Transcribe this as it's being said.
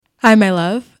Hi, my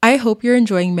love. I hope you're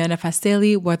enjoying Manifest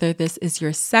Daily, whether this is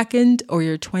your second or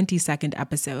your 22nd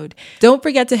episode. Don't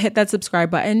forget to hit that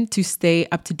subscribe button to stay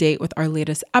up to date with our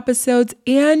latest episodes.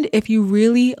 And if you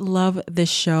really love this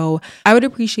show, I would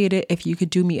appreciate it if you could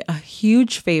do me a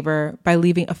huge favor by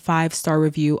leaving a 5-star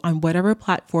review on whatever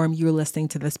platform you're listening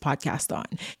to this podcast on.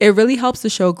 It really helps the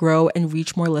show grow and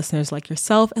reach more listeners like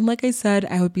yourself. And like I said,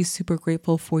 I would be super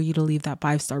grateful for you to leave that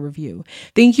 5-star review.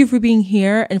 Thank you for being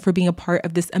here and for being a part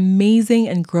of this amazing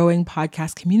and growing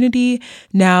podcast community.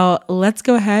 Now, let's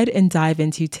go ahead and dive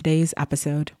into today's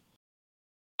episode.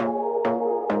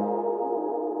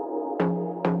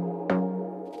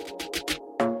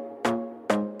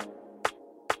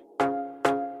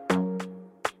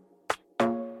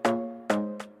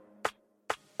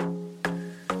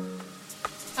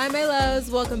 Hi, my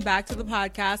loves. Welcome back to the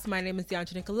podcast. My name is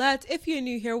Deandra Nicolette. If you're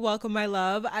new here, welcome, my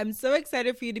love. I'm so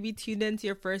excited for you to be tuned into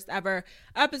your first ever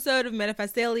episode of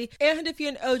Manifest Daily. And if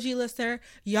you're an OG listener,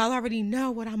 y'all already know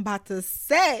what I'm about to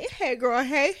say. Hey, girl.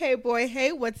 Hey, boy.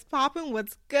 Hey, what's poppin'?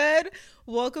 What's good?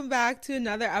 Welcome back to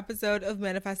another episode of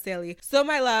Manifest Daily. So,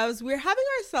 my loves, we're having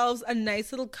ourselves a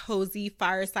nice little cozy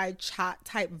fireside chat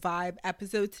type vibe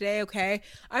episode today, okay?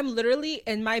 I'm literally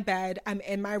in my bed. I'm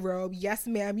in my robe. Yes,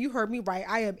 ma'am. You heard me right.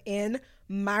 I am in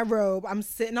my robe. I'm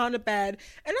sitting on the bed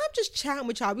and I'm just chatting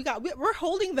with y'all. We're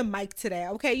holding the mic today,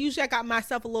 okay? Usually I got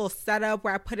myself a little setup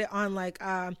where I put it on like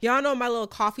y'all know my little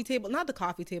coffee table, not the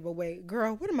coffee table, wait,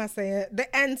 girl, what am I saying?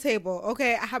 The end table,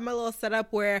 okay? I have my little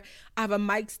setup where I have a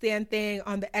mic stand thing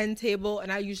on the end table and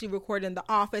I usually record in the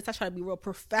office. I try to be real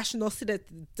professional, sit at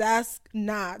the desk.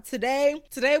 Nah, today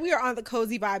we are on the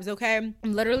cozy vibes, okay? I'm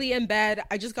literally in bed.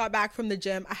 I just got back from the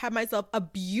gym. I had myself a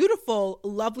beautiful,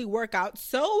 lovely workout.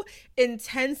 So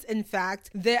intense, in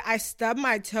fact, that I stubbed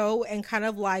my toe and kind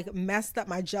of like messed up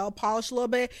my gel polish a little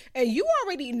bit. And you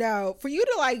already know, for you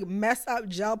to like mess up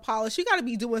gel polish, you got to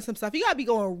be doing some stuff. You got to be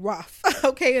going rough,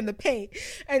 okay, in the paint.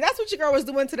 And that's what your girl was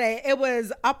doing today. It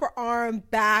was upper arm,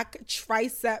 back,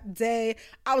 tricep day.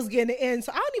 I was getting it in.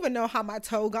 So I don't even know how my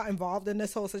toe got involved in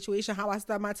this whole situation, how I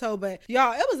stubbed my toe. But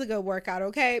y'all, it was a good workout,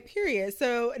 okay, period.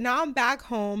 So now I'm back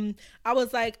home. I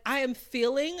was like, I am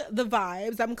feeling the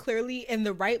vibes. I'm clearly in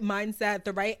the right mindset,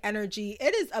 the right energy.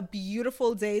 It is a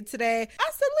beautiful day today.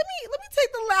 I said, let me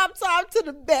take the laptop to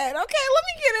the bed. Okay, let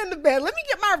me get in the bed. Let me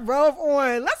get my robe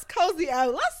on. Let's cozy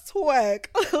out. Let's talk.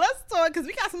 Let's talk because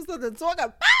we got some stuff to talk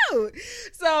about.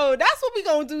 So that's what we're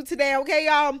going to do today. Okay,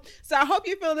 y'all. So I hope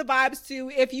you're feeling the vibes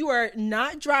too. If you are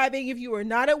not driving, if you are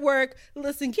not at work,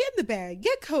 listen, get in the bed,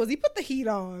 get cozy, put the heat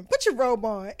on, put your robe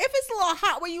on. If it's a little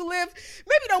hot where you live,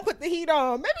 maybe don't put the heat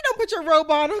on. Maybe don't put your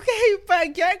robe on. Okay,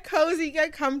 but get cozy,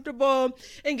 get comfortable,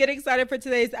 and get excited for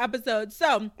today's episode.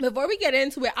 So before we get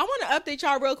into it, I want to update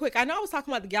y'all real quick. I know I was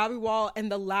talking about the gallery wall in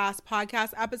the last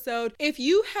podcast episode. If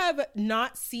you have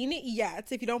not seen it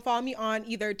yet, if you don't follow me on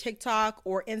either TikTok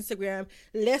or Instagram,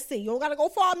 listen, you don't gotta go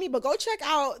follow me, but go check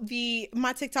out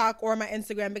my TikTok or my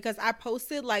Instagram because I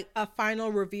posted like a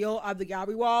final reveal of the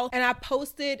gallery wall and I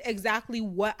posted exactly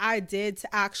what I did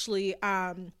to actually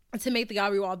to make the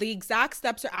gallery wall. The exact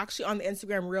steps are actually on the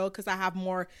Instagram reel because I have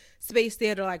more space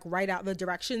there to like write out the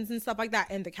directions and stuff like that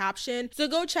in the caption. So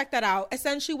go check that out.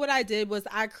 Essentially what I did was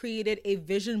I created a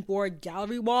vision board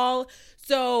gallery wall.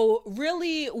 So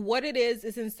really what it is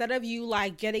instead of you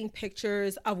like getting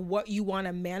pictures of what you want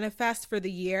to manifest for the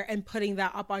year and putting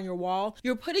that up on your wall,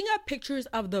 you're putting up pictures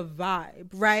of the vibe,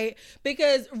 right?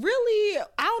 Because really,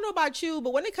 I don't know about you,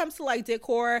 but when it comes to like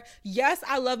decor, yes,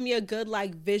 I love me a good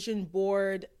like vision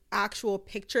board actual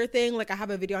picture thing. Like I have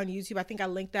a video on YouTube. I think I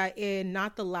linked that in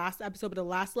not the last episode, but the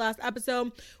last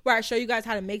episode where I show you guys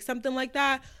how to make something like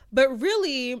that. But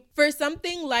really, for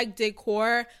something like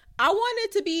decor, I want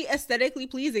it to be aesthetically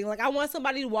pleasing. Like I want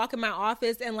somebody to walk in my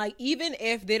office and like, even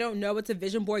if they don't know it's a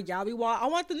vision board gallery wall, I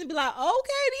want them to be like,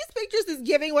 okay, these pictures is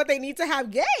giving what they need to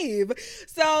have gave.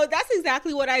 So that's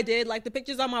exactly what I did. Like the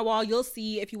pictures on my wall, you'll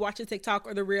see if you watch the TikTok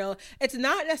or the reel, it's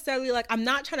not necessarily like, I'm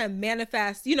not trying to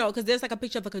manifest, you know, because there's like a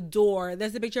picture of like a door,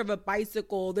 there's a picture of a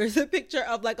bicycle, there's a picture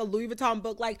of like a Louis Vuitton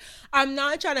book. Like I'm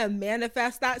not trying to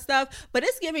manifest that stuff, but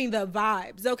it's giving the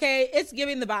vibes, okay? It's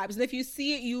giving the vibes. And if you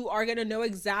see it, you are going to know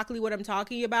exactly what I'm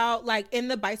talking about. Like in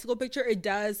the bicycle picture, it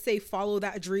does say follow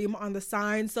that dream on the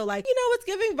sign. So like, you know, it's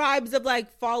giving vibes of like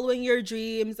following your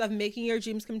dreams, of making your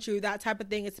dreams come true, that type of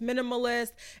thing. It's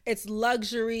minimalist, it's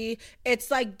luxury. It's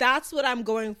like, that's what I'm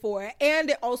going for.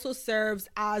 And it also serves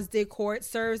as decor. It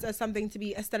serves as something to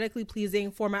be aesthetically pleasing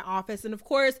for my office. And of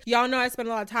course, y'all know I spend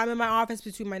a lot of time in my office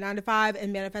between my 9 to 5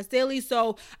 and Manifest Daily.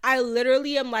 So I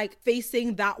literally am like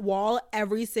facing that wall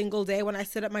every single day when I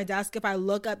sit at my desk. If I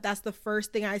look up, that's the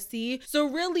first thing I see. So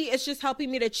really, it's just helping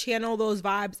me to channel those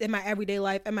vibes in my everyday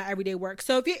life and my everyday work.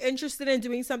 So if you're interested in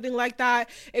doing something like that,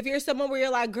 if you're someone where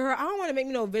you're like, girl, I don't want to make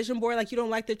me no vision board, like you don't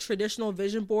like the traditional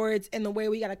vision boards and the way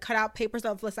we got to cut out paper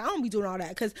stuff. Listen, I don't be doing all that,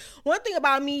 because one thing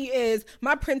about me is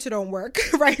my printer don't work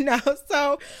right now.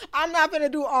 So I'm not going to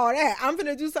do all that. I'm going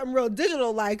to do something real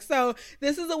digital like. So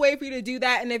this is a way for you to do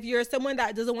that. And if you're someone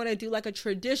that doesn't want to do like a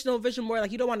traditional vision board,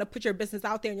 like you don't want to put your business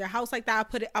out there in your house like that,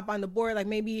 put it up on the board, like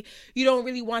maybe you don't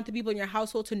really want the people in your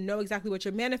household to know exactly what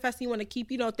you're manifesting. You want to keep,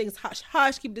 things hush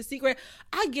hush, keep the secret.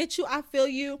 I get you. I feel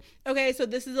you. Okay. So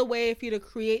this is a way for you to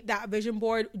create that vision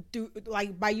board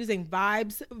by using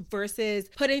vibes versus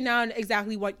putting down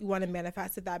exactly what you want to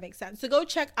manifest, if that makes sense. So go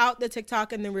check out the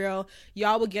TikTok and the reel.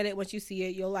 Y'all will get it once you see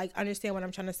it. You'll like understand what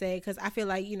I'm trying to say, because I feel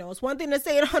like, it's one thing to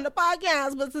say it on the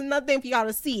podcast, but it's another thing for y'all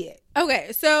to see it.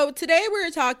 Okay, so today we're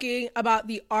talking about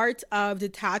the art of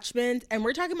detachment, and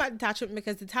we're talking about detachment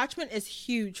because detachment is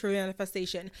huge for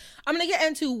manifestation. I'm going to get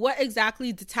into what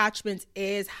exactly detachment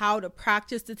is, how to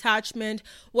practice detachment,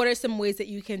 what are some ways that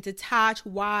you can detach,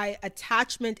 why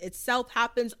attachment itself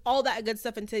happens, all that good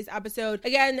stuff in today's episode.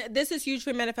 Again, this is huge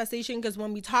for manifestation because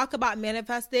when we talk about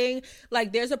manifesting,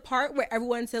 like there's a part where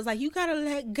everyone says like, you got to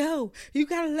let go. You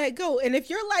got to let go. And if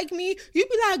you're like me, you'd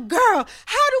be like, girl,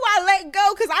 how do I let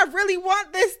go? Because I really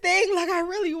want this thing. Like I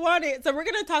really want it. So we're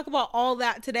going to talk about all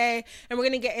that today and we're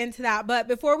going to get into that. But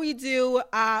before we do,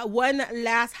 one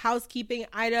last housekeeping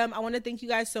item. I want to thank you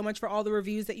guys so much for all the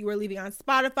reviews that you were leaving on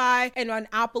Spotify and on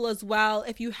Apple as well.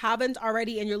 If you haven't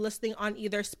already and you're listening on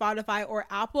either Spotify or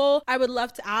Apple, I would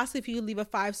love to ask if you could leave a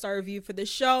 5-star review for the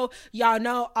show. Y'all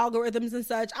know algorithms and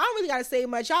such. I don't really got to say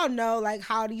much. Y'all know like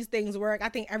how these things work. I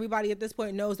think everybody at this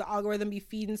point knows the algorithm be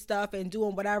feeding stuff and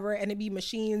doing whatever, and it be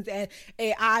machines and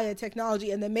AI and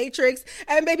technology and the Matrix.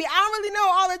 And baby, I don't really know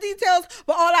all the details,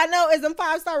 but all I know is them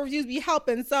 5-star reviews be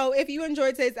helping. So if you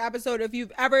enjoyed today's episode, if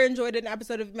you've ever enjoyed an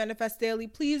episode of Manifest Daily,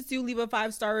 please do leave a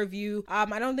 5-star review.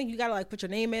 I don't think you gotta like put your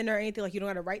name in or anything. Like you don't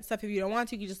gotta write stuff if you don't want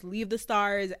to. You can just leave the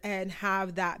stars and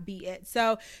have that be it.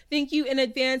 So thank you in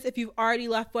advance if you've already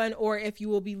left one or if you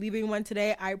will be leaving one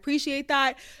today. I appreciate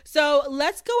that. So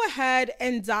let's go ahead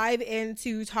and dive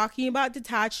into talking about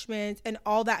detachment and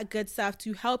all that good stuff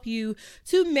to help you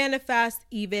to manifest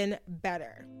even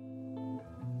better.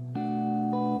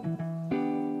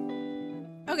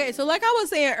 Okay, so like I was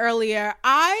saying earlier,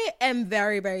 I am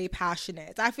very, very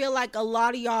passionate. I feel like a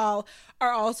lot of y'all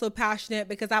are also passionate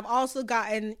because I've also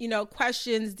gotten,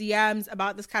 questions, DMs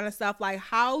about this kind of stuff. Like,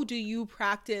 how do you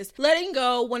practice letting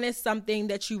go when it's something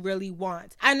that you really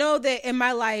want? I know that in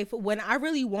my life, when I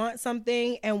really want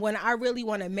something and when I really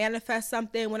want to manifest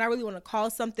something, when I really want to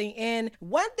call something in,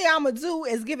 one thing I'm going to do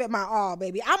is give it my all,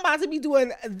 baby. I'm about to be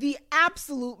doing the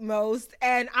absolute most,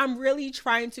 and I'm really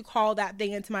trying to call that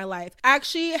thing into my life.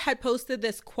 Actually, had posted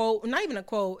this quote, not even a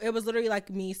quote, it was literally like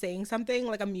me saying something,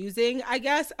 like a musing, I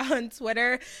guess, on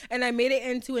Twitter, and I made it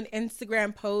into an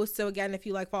Instagram post. So again, if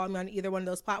you like follow me on either one of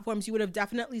those platforms, you would have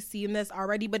definitely seen this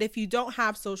already. But if you don't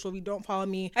have social, if you don't follow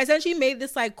me, I essentially made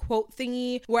this like quote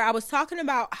thingy where I was talking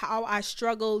about how I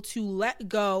struggle to let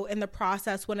go in the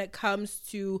process when it comes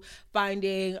to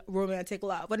finding romantic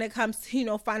love, when it comes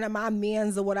to, finding my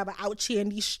mans or whatever out here in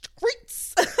these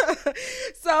streets.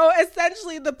 So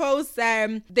essentially the post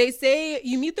said, they say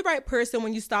you meet the right person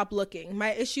when you stop looking.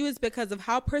 My issue is because of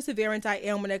how perseverant I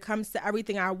am when it comes to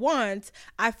everything I want.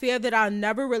 I fear that I'll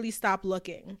never really stop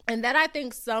looking. And that I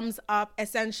think sums up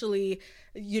essentially,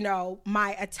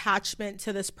 my attachment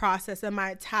to this process and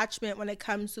my attachment when it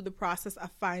comes to the process of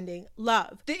finding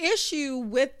love. The issue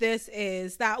with this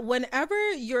is that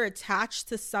whenever you're attached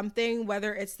to something,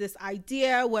 whether it's this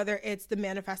idea, whether it's the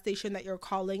manifestation that you're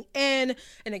calling in,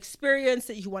 an experience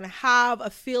that you want to have, a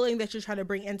feeling that you're trying to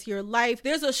bring into your life,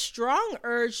 there's a strong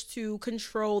urge to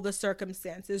control the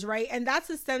circumstances, right? And that's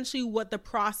essentially what the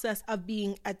process of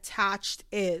being attached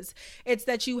is. It's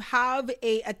that you have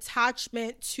a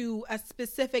attachment to a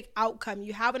specific outcome.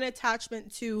 You have an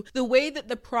attachment to the way that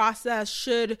the process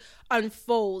should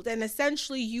unfold. And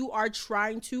essentially you are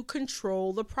trying to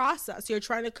control the process. You're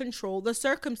trying to control the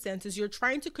circumstances. You're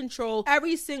trying to control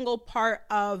every single part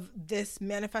of this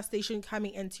manifestation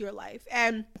coming into your life.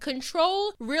 And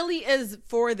control really is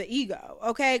for the ego,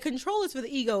 okay? Control is for the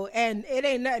ego and it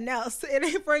ain't nothing else. It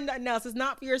ain't for nothing else. It's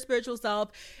not for your spiritual self.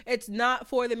 It's not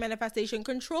for the manifestation.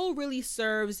 Control really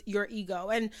serves your ego.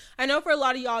 And I know for a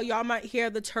lot of y'all might hear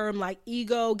the term like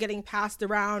ego getting passed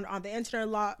around on the internet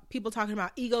a lot. People talking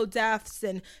about ego deaths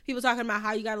and people talking about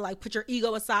how you got to like put your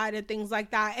ego aside and things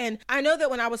like that. And I know that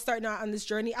when I was starting out on this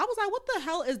journey, I was like, what the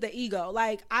hell is the ego?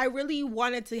 Like, I really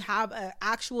wanted to have an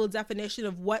actual definition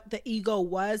of what the ego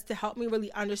was to help me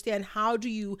really understand how do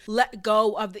you let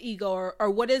go of the ego, or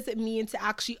what does it mean to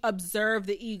actually observe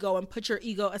the ego and put your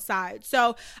ego aside.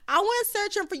 So I went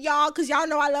searching for y'all because y'all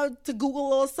know I love to Google a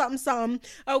little something,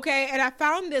 okay? And I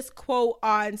found this quote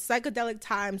on Psychedelic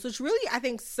Times, which really I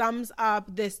think sums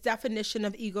up this definition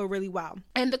of ego really well.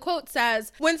 And the quote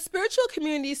says, when spiritual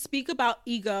communities speak about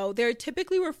ego, they're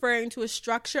typically referring to a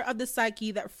structure of the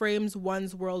psyche that frames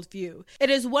one's worldview. It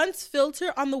is one's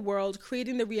filter on the world,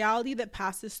 creating the reality that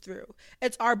passes through.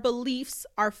 It's our beliefs,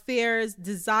 our fears,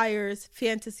 desires,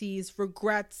 fantasies,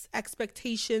 regrets,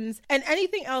 expectations, and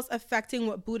anything else affecting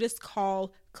what Buddhists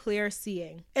call clear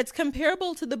seeing. It's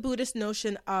comparable to the Buddhist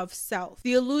notion of self,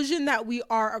 the illusion that we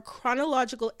are a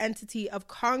chronological entity of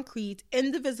concrete,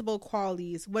 indivisible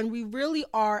qualities when we really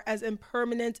are as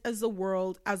impermanent as the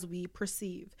world as we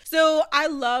perceive. So I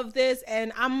love this,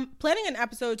 and I'm planning an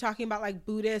episode talking about like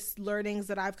Buddhist learnings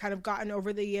that I've kind of gotten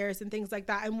over the years and things like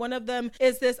that. And one of them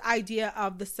is this idea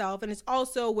of the self, and it's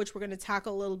also, which we're going to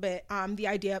tackle a little bit, the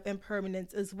idea of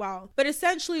impermanence as well. But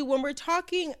essentially, when we're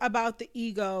talking about the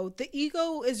ego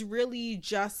is really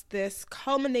just this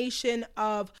culmination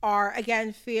of our,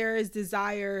 again, fears,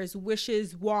 desires,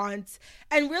 wishes, wants.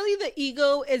 And really the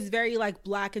ego is very like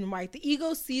black and white. The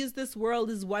ego sees this world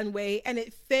as one way, and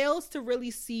it fails to really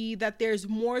see that there's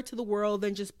more to the world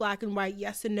than just black and white,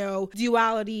 yes and no,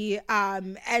 duality,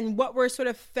 and what we're sort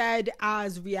of fed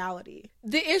as reality.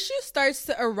 The issue starts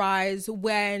to arise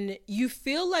when you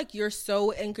feel like you're so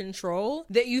in control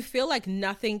that you feel like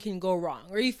nothing can go wrong,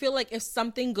 or you feel like if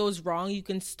something goes wrong, you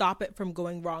can stop it from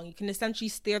going wrong. You can essentially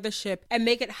steer the ship and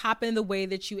make it happen the way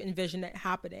that you envision it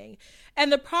happening.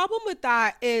 And the problem with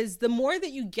that is the more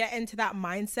that you get into that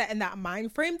mindset and that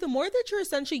mind frame, the more that you're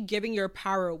essentially giving your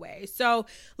power away. So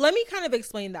let me kind of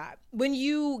explain that. When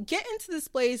you get into this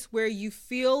place where you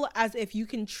feel as if you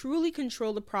can truly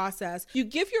control the process, you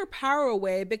give your power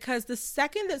away, because the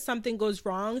second that something goes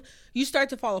wrong, you start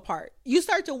to fall apart. You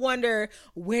start to wonder,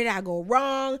 where did I go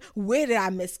wrong? Where did I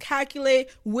miscalculate?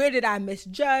 Where did I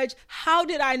misjudge? How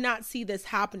did I not see this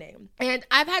happening? And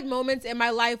I've had moments in my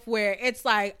life where it's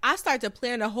like, I start to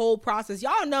plan the whole process.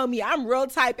 Y'all know me, I'm real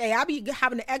type A. I be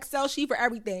having an Excel sheet for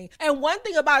everything. And one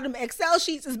thing about them Excel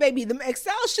sheets is, baby, them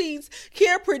Excel sheets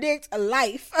can't predict a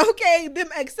life, okay? Them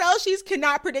Excel sheets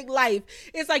cannot predict life.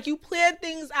 It's like you plan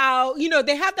things out. You know,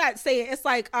 they have that saying. It's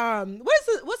like,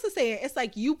 what's the saying? It's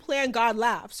like, you plan, God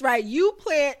laughs, right? You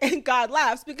plan and God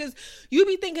laughs, because you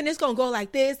be thinking it's gonna go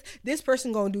like this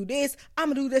person gonna do this, I'm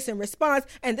gonna do this in response,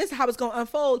 and this is how it's gonna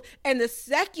unfold. And the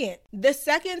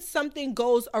second something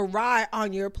goes awry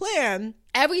on your plan,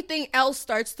 everything else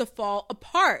starts to fall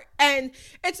apart. And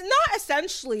it's not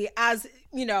essentially as,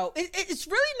 you know, it's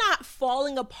really not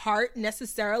falling apart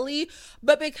necessarily,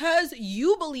 but because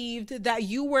you believed that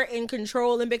you were in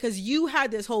control, and because you had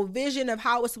this whole vision of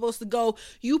how it was supposed to go,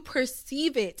 you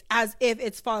perceive it as if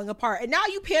it's falling apart. And now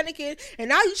you panicking, and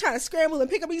now you're trying to scramble and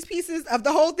pick up these pieces of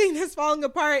the whole thing that's falling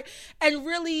apart. And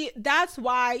really, that's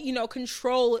why, you know,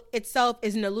 control itself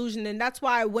is an illusion. And that's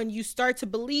why when you start to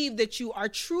believe that you are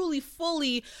truly,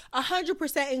 fully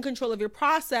 100% in control of your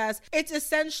process, it's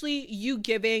essentially you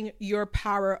giving your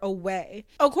power away.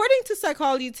 According to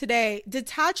Psychology Today,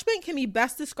 detachment can be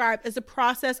best described as a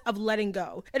process of letting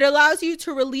go. It allows you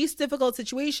to release difficult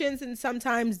situations and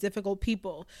sometimes difficult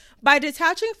people. By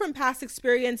detaching from past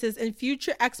experiences and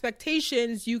future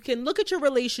expectations, you can look at your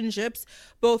relationships,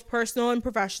 both personal and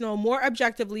professional, more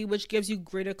objectively, which gives you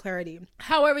greater clarity.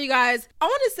 However, you guys, I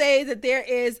want to say that there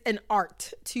is an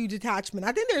art to detachment.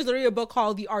 I think there's literally a book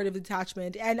called The Art of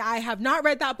Detachment, and I have not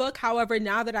read that book. However,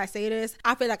 now that I say this,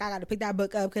 I feel like I got to pick that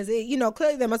book up, because it, you know,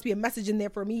 clearly there must be a message in there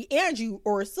for me and you,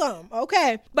 or some,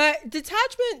 okay? But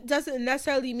detachment doesn't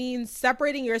necessarily mean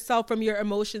separating yourself from your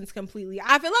emotions completely.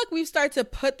 I feel like we've started to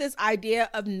put this idea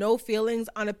of no feelings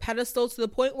on a pedestal to the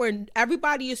point where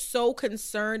everybody is so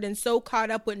concerned and so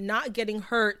caught up with not getting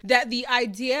hurt that the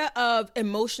idea of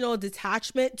emotional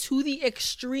detachment to the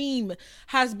extreme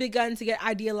has begun to get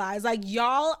idealized. Like,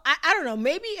 y'all, I don't know,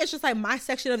 maybe it's just like my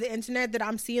section of the internet that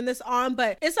I'm seeing this on,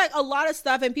 but it's like a lot of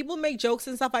stuff, and people make jokes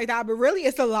and stuff like that, but really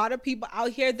it's a lot of people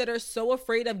out here that are so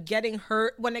afraid of getting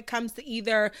hurt when it comes to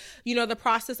either, you know, the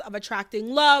process of attracting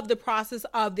love, the process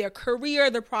of their career,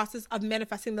 the process of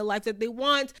manifesting the life that they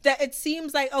want, that it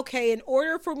seems like, okay, in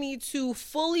order for me to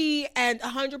fully and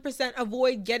 100%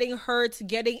 avoid getting hurt,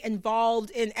 getting involved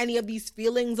in any of these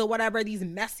feelings or whatever, these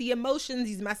messy emotions,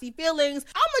 these messy feelings,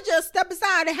 I'm gonna just step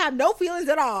aside and have no feelings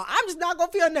at all. I'm just not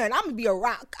gonna feel nothing. I'm gonna be a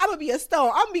rock. I'm gonna be a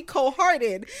stone. I'm gonna be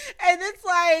cold-hearted. And it's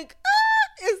like,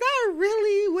 is that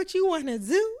really what you want to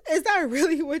do? Is that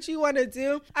really what you want to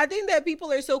do? I think that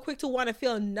people are so quick to want to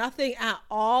feel nothing at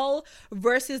all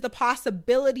versus the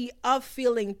possibility of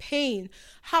feeling pain.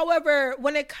 However,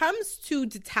 when it comes to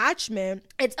detachment,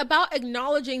 it's about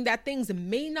acknowledging that things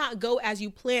may not go as you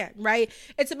plan, right?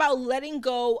 It's about letting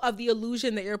go of the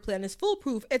illusion that your plan is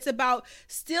foolproof. It's about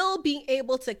still being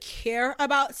able to care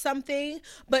about something,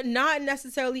 but not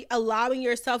necessarily allowing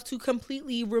yourself to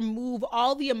completely remove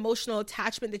all the emotional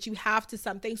attachment that you have to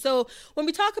something. So when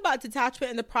we talk about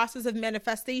detachment in the process of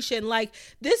manifestation, like,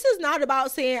 this is not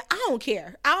about saying, I don't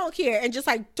care, and just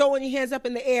like throwing your hands up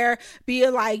in the air,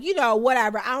 being like,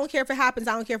 whatever. I don't care if it happens.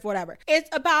 I don't care for whatever. It's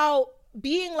about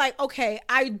being like, okay,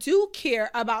 I do care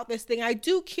about this thing. I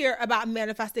do care about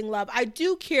manifesting love. I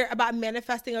do care about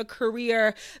manifesting a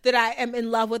career that I am in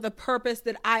love with, a purpose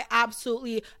that I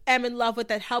absolutely am in love with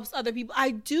that helps other people.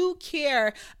 I do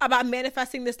care about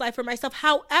manifesting this life for myself.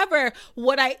 However,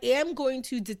 what I am going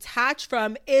to detach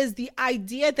from is the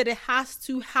idea that it has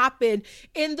to happen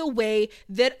in the way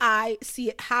that I see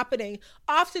it happening.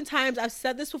 Oftentimes, I've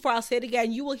said this before, I'll say it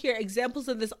again, you will hear examples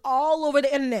of this all over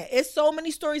the internet. It's so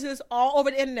many stories of this all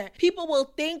over the internet. People will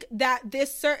think that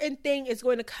this certain thing is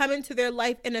going to come into their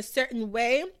life in a certain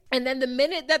way. And then the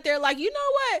minute that they're like, you know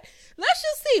what, let's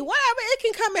just see, whatever, it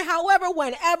can come in however,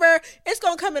 whenever, it's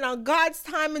going to come in on God's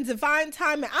time and divine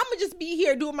time. And I'm going to just be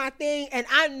here doing my thing. And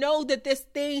I know that this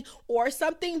thing or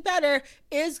something better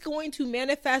is going to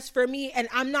manifest for me. And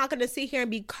I'm not going to sit here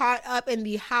and be caught up in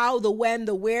the how, the when,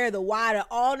 the where, the why, the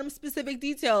all them specific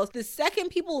details. The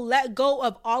second people let go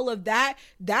of all of that,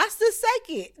 that's the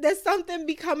second that something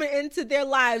be coming into their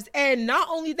lives. And not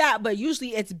only that, but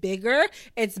usually it's bigger,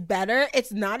 it's better,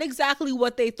 it's not exactly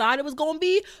what they thought it was going to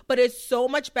be, but it's so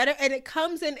much better, and it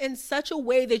comes in such a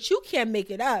way that you can't make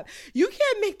it up. You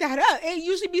can't make that up. It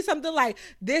usually be something like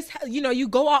this, you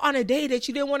go out on a day that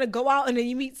you didn't want to go out, and then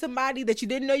you meet somebody that you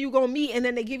didn't know you were going to meet, and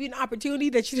then they give you an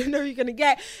opportunity that you didn't know you're going to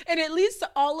get, and it leads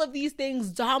to all of these things,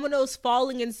 dominoes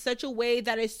falling in such a way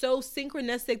that is so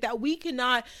synchronistic that we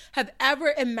cannot have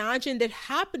ever imagined it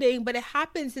happening, but it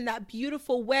happens in that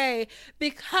beautiful way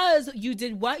because you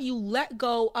did what? You let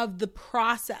go of the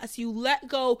process. You let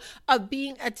go of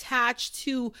being attached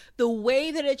to the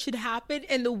way that it should happen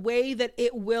and the way that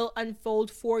it will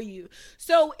unfold for you.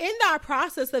 So in that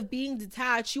process of being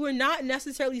detached, you are not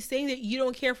necessarily saying that you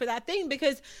don't care for that thing,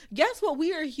 because guess what?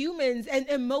 We are humans and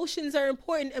emotions are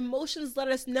important. Emotions let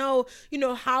us know,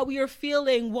 how we are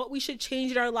feeling, what we should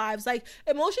change in our lives. Like,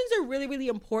 emotions are really, really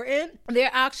important. They're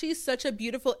actually such a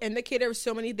beautiful indicator of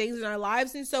so many things in our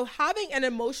lives. And so having an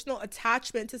emotional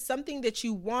attachment to something that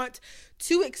you want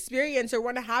to experience or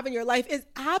want to have in your life is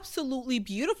absolutely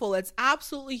beautiful. It's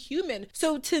absolutely human.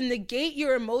 So to negate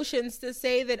your emotions, to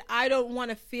say that I don't want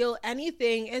to feel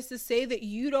anything, is to say that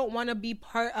you don't want to be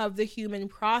part of the human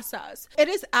process. It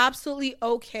is absolutely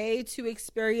okay to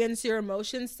experience your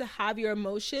emotions, to have your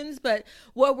emotions, but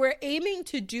what we're aiming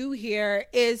to do here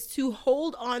is to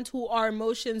hold on to our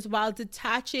emotions while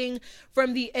detaching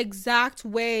from the exact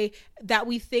way that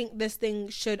we think this thing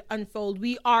should unfold.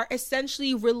 We are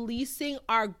essentially releasing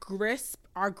our grasp,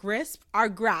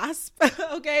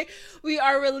 okay? We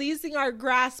are releasing our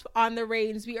grasp on the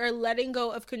reins. We are letting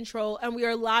go of control, and we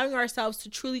are allowing ourselves to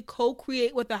truly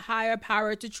co-create with a higher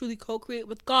power, to truly co-create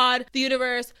with God, the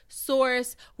universe,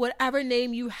 source, whatever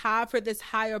name you have for this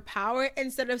higher power,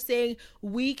 instead of saying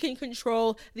we can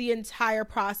control the entire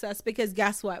process, because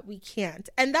guess what? We can't.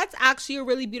 And that's actually a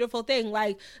really beautiful thing.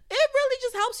 Like, it really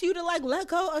just helps you to let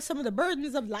go of some of the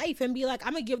burdens of life and be like,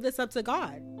 I'm gonna give this up to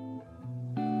God.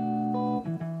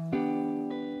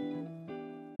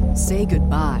 Say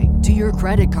goodbye to your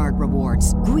credit card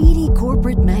rewards. Greedy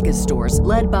corporate mega stores,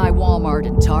 led by Walmart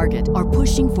and Target, are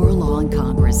pushing for a law in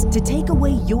Congress to take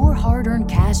away your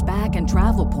hard-earned cash back and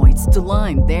travel points to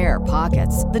line their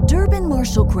pockets. The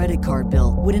Durbin-Marshall credit card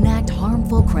bill would enact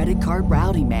harmful credit card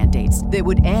routing mandates that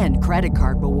would end credit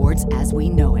card rewards as we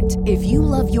know it. If you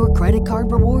love your credit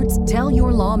card rewards, tell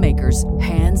your lawmakers,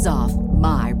 hands off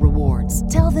my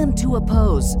rewards. Tell them to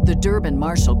oppose the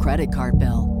Durbin-Marshall credit card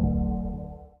bill.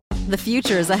 The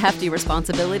future is a hefty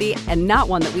responsibility and not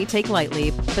one that we take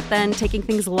lightly. But then taking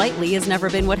things lightly has never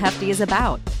been what Hefty is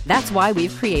about. That's why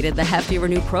we've created the Hefty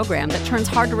Renew program that turns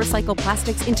hard-to-recycle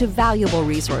plastics into valuable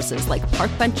resources like park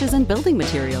benches and building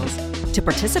materials. To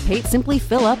participate, simply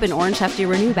fill up an orange Hefty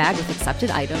Renew bag with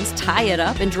accepted items, tie it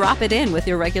up, and drop it in with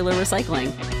your regular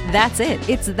recycling. That's it.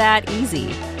 It's that easy.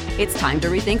 It's time to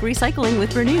rethink recycling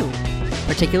with Renew.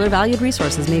 Particular valued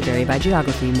resources may vary by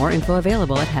geography. More info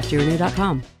available at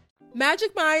heftyrenew.com.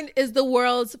 Magic Mind is the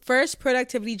world's first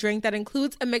productivity drink that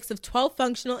includes a mix of 12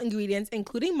 functional ingredients,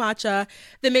 including matcha,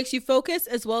 that makes you focus,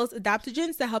 as well as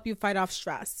adaptogens that help you fight off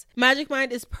stress. Magic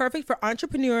Mind is perfect for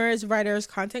entrepreneurs, writers,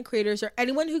 content creators, or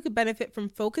anyone who could benefit from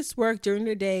focused work during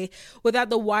their day without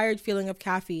the wired feeling of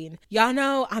caffeine. Y'all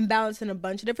know I'm balancing a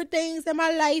bunch of different things in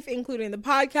my life, including the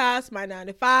podcast, my 9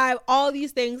 to 5, all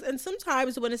these things. And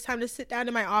sometimes when it's time to sit down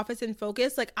in my office and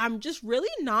focus, like I'm just really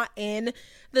not in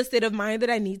the state of mind that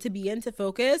I need to be in to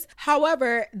focus.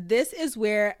 However, this is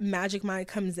where Magic Mind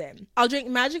comes in. I'll drink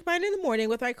Magic Mind in the morning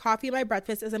with my coffee and my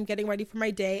breakfast as I'm getting ready for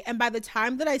my day. And by the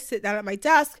time that I sit down at my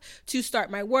desk to start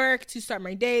my work, to start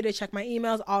my day, to check my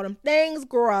emails, all them things,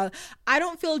 girl, I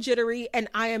don't feel jittery and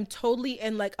I am totally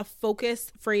in like a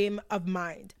focused frame of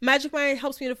mind. Magic Mind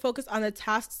helps me to focus on the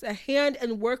tasks at hand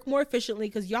and work more efficiently,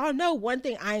 because y'all know one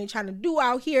thing I ain't trying to do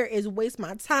out here is waste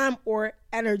my time or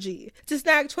energy. To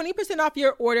snag 20% off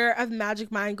your order of Magic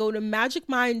Mind, go to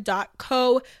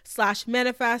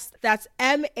magicmind.co/manifest. That's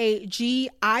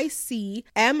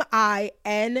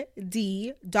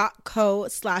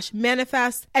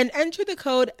magicmind.co/manifest and enter the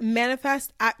code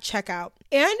manifest at checkout.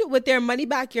 And with their money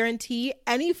back guarantee,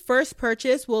 any first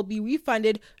purchase will be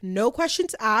refunded, no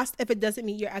questions asked, if it doesn't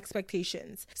meet your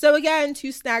expectations. So again,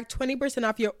 to snag 20%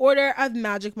 off your order of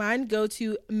Magic Mind, go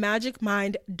to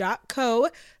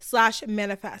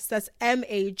magicmind.co/manifest. That's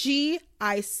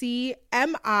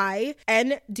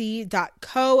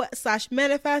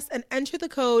magicmind.co/manifest and enter the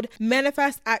code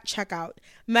manifest at checkout.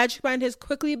 Magic Mind has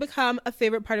quickly become a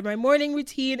favorite part of my morning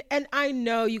routine, and I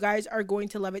know you guys are going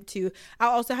to love it too.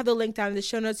 I'll also have the link down in the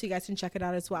show notes so you guys can check it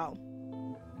out as well.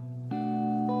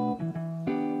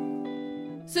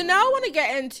 So now I want to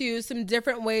get into some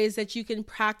different ways that you can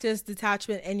practice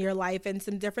detachment in your life and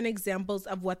some different examples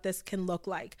of what this can look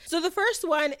like. So the first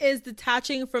one is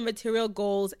detaching from material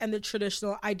goals and the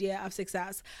traditional idea of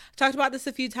success. I've talked about this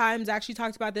a few times. I actually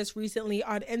talked about this recently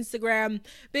on Instagram,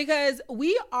 because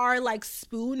we are like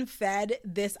spoon-fed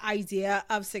this idea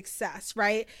of success,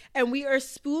 right? And we are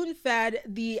spoon-fed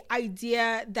the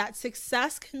idea that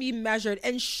success can be measured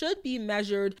and should be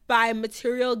measured by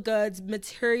material goods,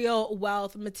 material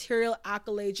wealth, material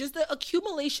accolades, just the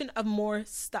accumulation of more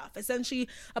stuff, essentially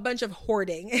a bunch of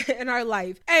hoarding in our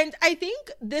life. And I think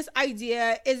this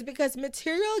idea is because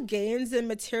material gains and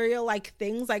material like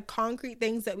things, like concrete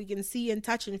things that we can see and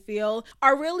touch and feel,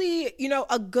 are really, you know,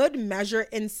 a good measure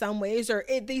in some ways, or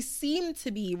they seem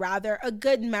to be rather a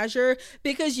good measure,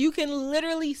 because you can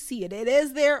literally see it. It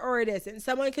is there or it isn't.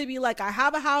 Someone could be like, I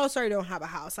have a house or I don't have a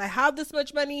house. I have this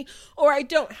much money or I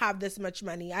don't have this much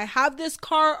money. I have this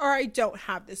car or I don't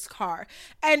have this car.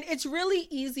 And it's really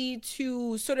easy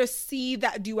to sort of see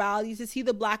that duality, to see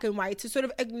the black and white, to sort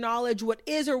of acknowledge what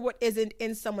is or what isn't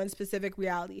in someone's specific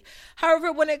reality.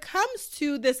 However, when it comes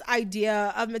to this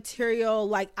idea of material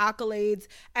like accolades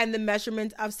and the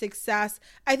measurement of success,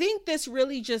 I think this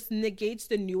really just negates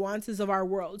the nuances of our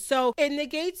world. So it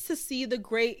negates to see the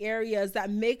gray areas that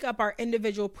make up our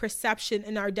individual perception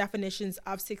and our definitions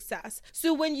of success.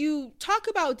 So when you talk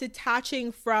about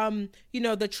detaching from, you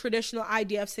know, the traditional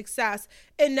idea of success,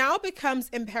 it now becomes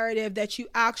imperative that you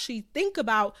actually think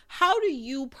about, how do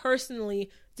you personally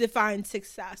define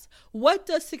success? What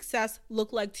does success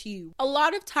look like to you? A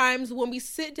lot of times when we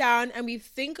sit down and we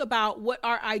think about what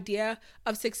our idea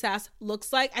of success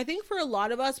looks like, I think for a lot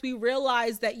of us, we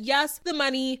realize that yes, the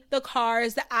money, the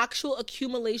cars, the actual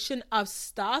accumulation of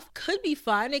stuff could be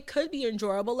fun. It could be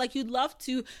enjoyable. Like, you'd love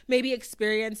to maybe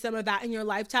experience some of that in your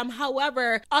lifetime.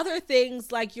 However, other things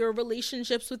like your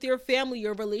relationships with your family,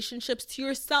 your relationships to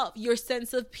yourself, your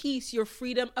sense of peace, your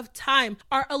freedom of time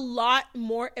are a lot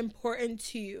more important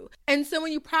to you. And so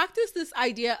when you practice this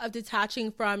idea of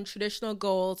detaching from traditional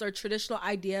goals or traditional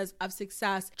ideas of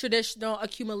success, traditional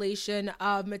accumulation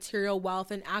of material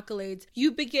wealth and accolades,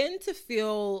 you begin to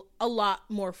feel a lot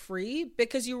more free,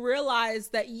 because you realize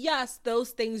that yes, those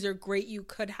things are great. You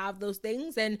could have those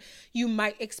things and you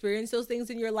might experience those things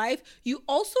in your life. You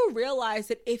also realize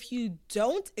that if you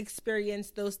don't experience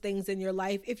those things in your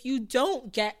life, if you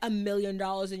don't get $1 million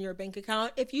in your bank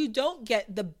account, if you don't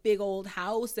get the big old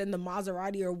house and the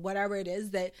Maserati or whatever it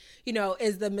is that, you know,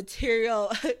 is the material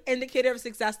indicator of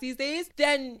success these days,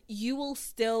 then you will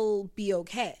still be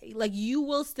okay. Like, you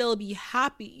will still be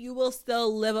happy. You will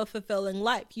still live a fulfilling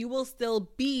life. You will still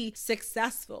be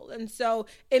successful. And so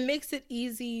it makes it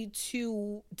easy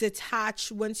to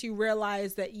detach once you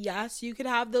realize that yes, you could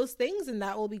have those things and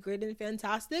that will be great and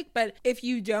fantastic. But if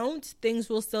you don't, things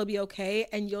will still be okay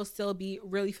and you'll still be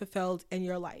really fulfilled in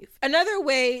your life. Another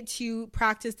way to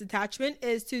practice detachment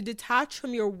is to detach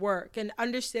from your work and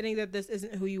understanding that this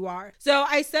isn't who you are. So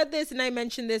I said this and I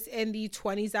mentioned this in the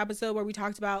 20s episode where we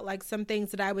talked about like some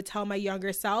things that I would tell my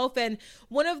younger self. And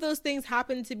one of those things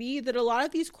happened to be that a lot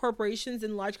of these corporations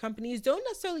and large companies don't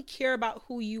necessarily care about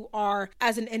who you are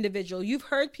as an individual. You've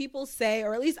heard people say,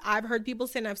 or at least I've heard people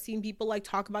say, and I've seen people like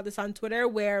talk about this on Twitter,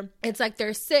 where it's like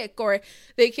they're sick or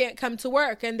they can't come to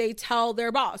work and they tell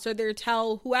their boss or they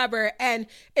tell whoever. And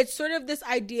it's sort of this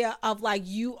idea of like,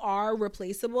 you are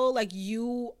replaceable, like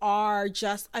you are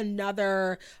just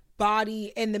another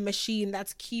body in the machine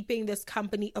that's keeping this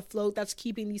company afloat, that's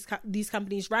keeping these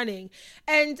companies running.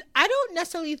 And I don't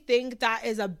necessarily think that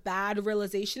is a bad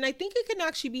realization. I think it can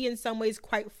actually be in some ways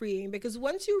quite freeing, because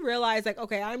once you realize like,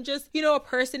 okay, I'm just, a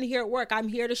person here at work. I'm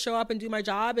here to show up and do my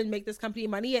job and make this company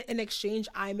money. In exchange,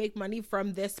 I make money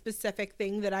from this specific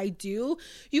thing that I do.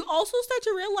 You also start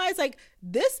to realize like,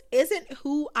 this isn't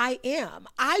who I am.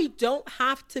 I don't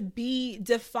have to be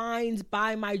defined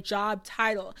by my job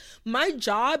title. My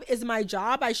job is my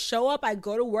job. I show up, I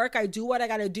go to work, I do what I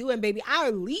gotta do, and baby,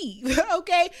 I leave.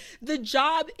 Okay? The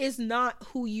job is not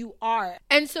who you are.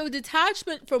 And so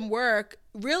detachment from work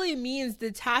really means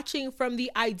detaching from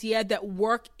the idea that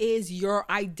work is your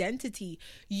identity.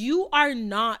 You are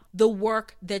not the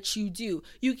work that you do.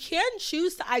 You can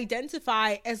choose to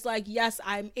identify as like, yes,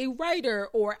 I'm a writer,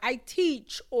 or I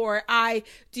teach, or I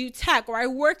do tech, or I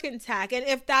work in tech. And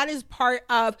if that is part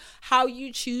of how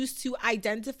you choose to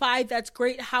identify, that's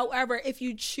great. However, if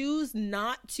you choose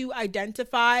not to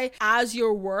identify as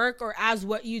your work or as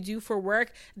what you do for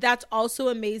work, that's also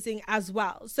amazing as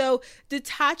well. So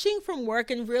detaching from work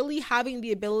and really having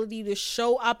the ability to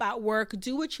show up at work,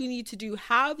 do what you need to do,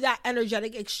 have that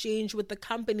energetic exchange with the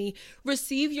company,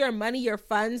 receive your money, your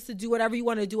funds to do whatever you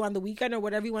want to do on the weekend or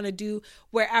whatever you want to do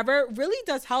wherever, really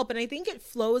does help. And I think it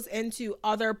flows into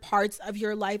other parts of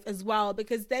your life as well,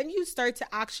 because then you start to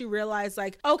actually realize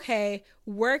like, okay,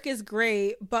 work is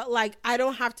great, but like, I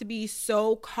don't have to be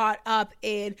so caught up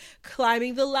in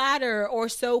climbing the ladder or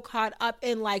so caught up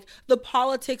in like the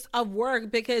politics of work,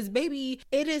 because baby,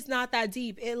 it is not that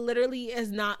deep. It literally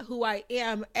is not who I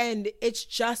am. And it's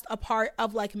just a part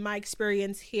of like my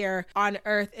experience here on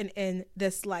earth and in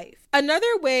this life.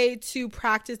 Another way to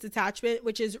practice detachment,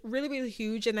 which is really, really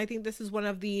huge, and I think this is one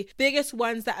of the biggest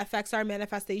ones that affects our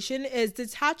manifestation, is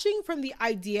detaching from the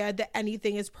idea that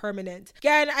anything is permanent.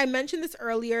 Again, I mentioned this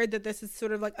earlier, that this is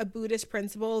sort of like a Buddhist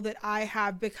principle that I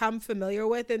have become familiar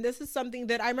with. And this is something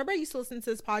that I remember I used to listen to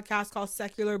this podcast called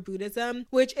Secular Buddhism,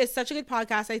 which is such a good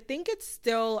podcast. I think it's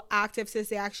still active to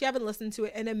say. I actually haven't listened to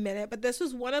it in a minute, but this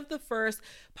was one of the first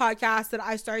podcasts that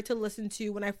I started to listen to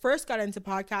when I first got into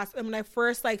podcasts and when I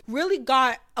first like really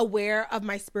got aware of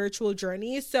my spiritual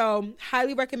journey. So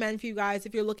highly recommend for you guys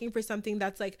if you're looking for something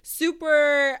that's like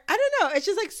super, I don't know, it's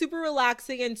just like super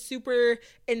relaxing and super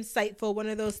insightful, one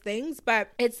of those things.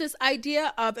 But it's this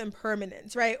idea of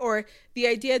impermanence, right? Or the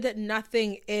idea that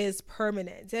nothing is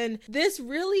permanent. And this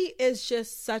really is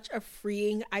just such a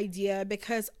freeing idea,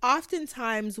 because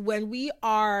oftentimes when we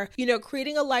are,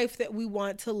 creating a life that we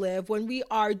want to live, when we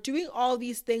are doing all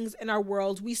these things in our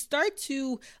world, we start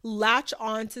to latch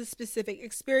on to specific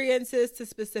experiences, to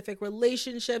specific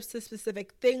relationships, to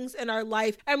specific things in our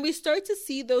life, and we start to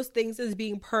see those things as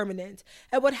being permanent.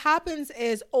 And what happens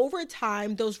is over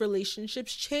time, those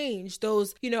relationships change.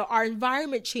 Our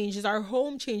environment changes, our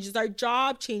home changes, our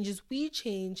job changes, we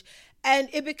change. And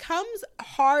it becomes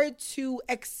hard to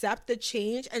accept the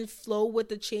change and flow with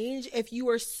the change if you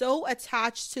are so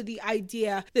attached to the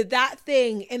idea that that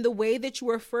thing in the way that you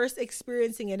were first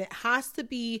experiencing it has to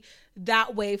be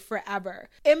that way forever.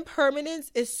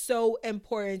 Impermanence is so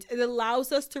important. It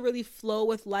allows us to really flow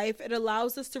with life. It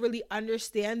allows us to really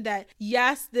understand that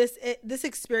yes, this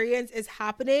experience is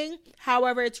happening.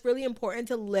 However, it's really important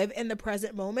to live in the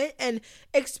present moment and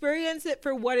experience it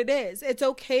for what it is. It's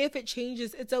okay if it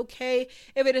changes. It's okay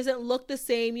if it doesn't look the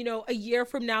same, a year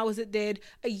from now as it did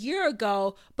a year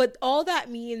ago. But all that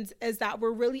means is that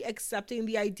we're really accepting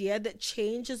the idea that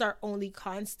change is our only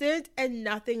constant and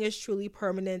nothing is truly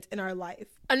permanent in our life.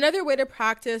 Another way to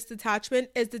practice detachment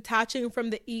is detaching from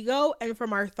the ego and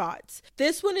from our thoughts.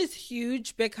 This one is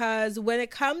huge because when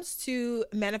it comes to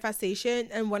manifestation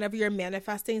and whenever you're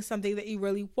manifesting something that you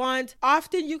really want,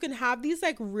 often you can have these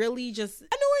like really just, I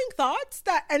don't thoughts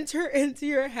that enter into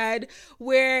your head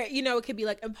where, it can be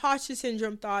like imposter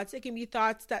syndrome thoughts. It can be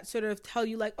thoughts that sort of tell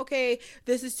you like, okay,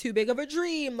 this is too big of a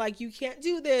dream. Like you can't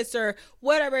do this or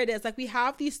whatever it is. Like we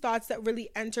have these thoughts that really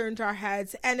enter into our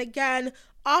heads. And again,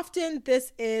 often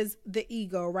this is the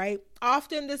ego, right?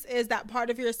 Often this is that part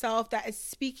of yourself that is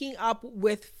speaking up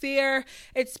with fear.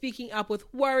 It's speaking up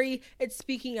with worry. It's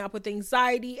speaking up with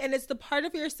anxiety. And it's the part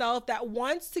of yourself that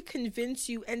wants to convince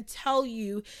you and tell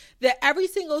you that every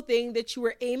single thing that you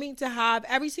were aiming to have,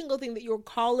 every single thing that you're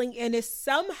calling in is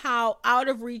somehow out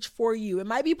of reach for you. It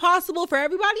might be possible for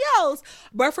everybody else,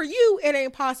 but for you, it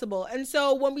ain't possible. And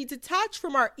so when we detach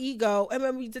from our ego and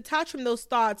when we detach from those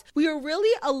thoughts, we are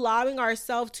really allowing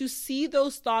ourselves to see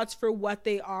those thoughts for what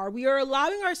they are. We are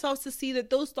allowing ourselves to see that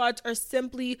those thoughts are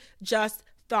simply just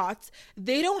thoughts.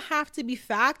 They don't have to be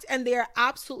fact, and they are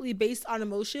absolutely based on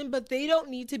emotion, but they don't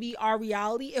need to be our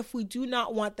reality if we do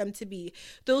not want them to be.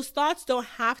 Those thoughts don't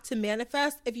have to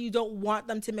manifest if you don't want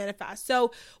them to manifest.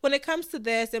 So when it comes to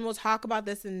this, and we'll talk about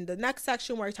this in the next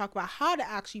section where I talk about how to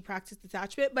actually practice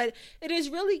detachment, but it is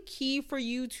really key for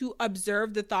you to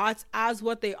observe the thoughts as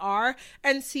what they are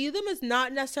and see them as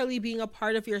not necessarily being a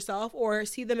part of yourself or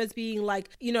see them as being like,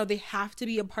 they have to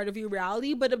be a part of your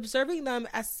reality, but observing them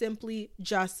as simply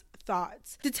just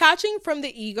thoughts. Detaching from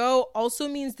the ego also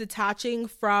means detaching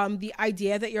from the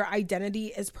idea that your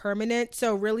identity is permanent.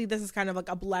 So really this is kind of like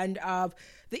a blend of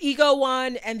the ego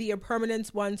one and the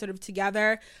impermanence one sort of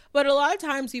together. But a lot of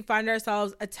times we find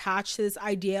ourselves attached to this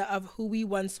idea of who we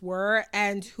once were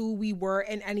and who we were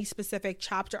in any specific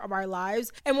chapter of our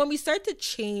lives. And when we start to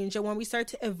change and when we start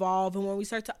to evolve and when we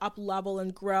start to up level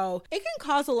and grow, it can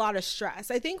cause a lot of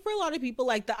stress. I think for a lot of people,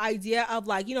 like the idea of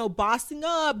like, bossing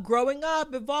up, growing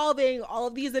up, evolving, all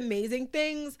of these amazing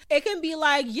things, it can be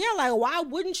like, yeah, like why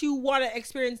wouldn't you want to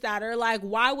experience that? Or like,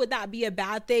 why would that be a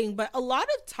bad thing? But a lot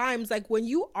of times, like when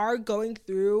you are going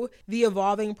through the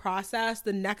evolving process,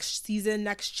 the next season,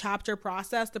 next chapter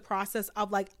process, the process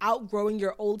of like outgrowing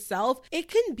your old self, it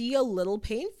can be a little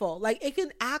painful. Like it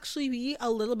can actually be a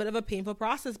little bit of a painful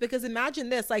process because imagine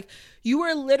this, like you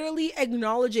are literally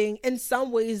acknowledging in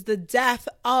some ways the death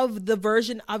of the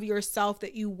version of yourself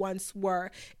that you once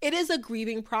were. It is a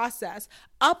grieving process.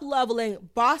 Up-leveling,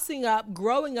 bossing up,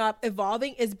 growing up,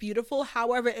 evolving is beautiful.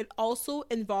 However, it also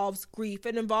involves grief.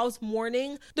 It involves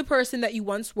mourning the person that you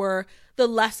once were, the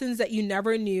lessons that you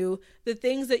never knew, the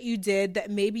things that you did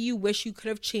that maybe you wish you could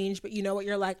have changed, but you know what,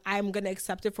 you're like, I'm going to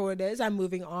accept it for what it is. I'm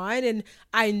moving on and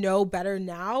I know better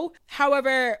now.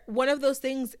 However, one of those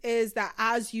things is that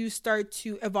as you start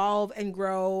to evolve and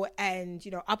grow and,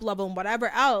 up level and whatever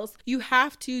else, you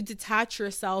have to detach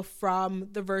yourself from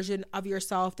the version of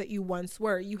yourself that you once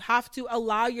were. You have to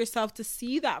allow yourself to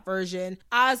see that version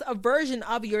as a version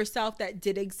of yourself that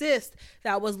did exist,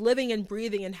 that was living and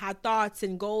breathing and had thoughts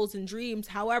and goals and dreams.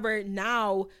 However,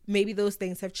 now maybe those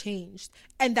things have changed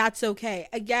and that's okay.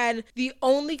 Again, the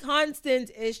only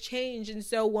constant is change. And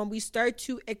so when we start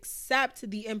to accept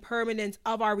the impermanence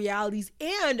of our realities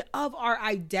and of our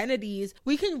identities,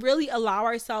 we can really allow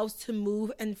ourselves to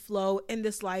move and flow in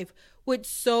this life with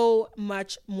so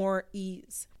much more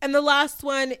ease. And the last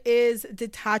one is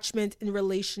detachment in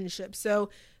relationships. So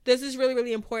this is really,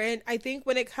 really important. I think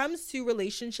when it comes to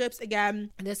relationships,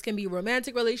 again, this can be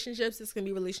romantic relationships, this can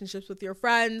be relationships with your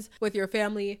friends, with your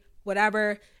family,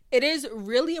 whatever. It is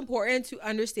really important to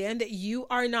understand that you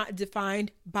are not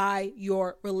defined by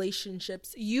your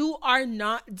relationships. You are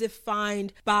not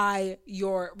defined by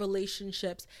your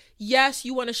relationships. Yes,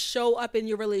 you want to show up in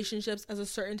your relationships as a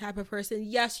certain type of person.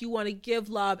 Yes, you want to give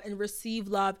love and receive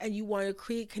love, and you want to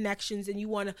create connections and you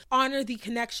want to honor the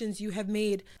connections you have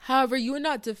made. However, you are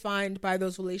not defined by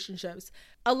those relationships.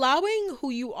 Allowing who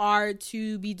you are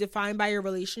to be defined by your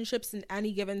relationships in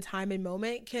any given time and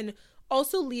moment can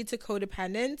also lead to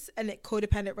codependence and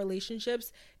codependent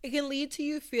relationships. It can lead to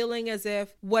you feeling as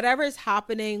if whatever is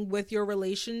happening with your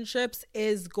relationships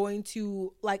is going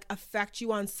to like affect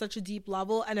you on such a deep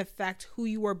level and affect who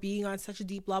you are being on such a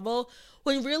deep level,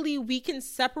 when really we can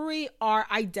separate our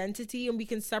identity and we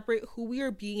can separate who we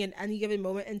are being in any given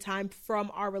moment in time from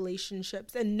our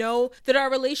relationships, and know that our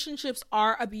relationships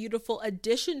are a beautiful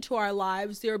addition to our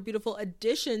lives. They're a beautiful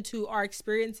addition to our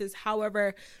experiences.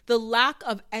 However, the lack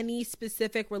of any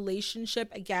specific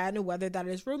relationship, again, whether that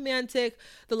is romantic,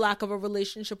 the lack of a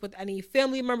relationship with any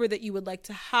family member that you would like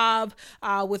to have,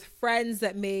 with friends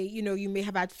that may, you may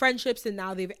have had friendships and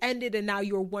now they've ended and now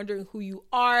you're wondering who you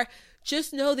are.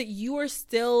 just know that you are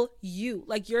still you.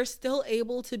 Like, you're still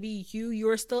able to be you.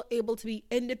 You're still able to be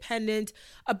independent,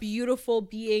 a beautiful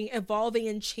being, evolving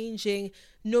and changing,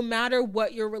 no matter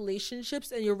what your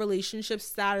relationships and your relationship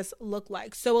status look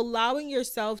like. So allowing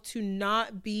yourself to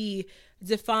not be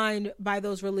defined by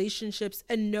those relationships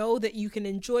and know that you can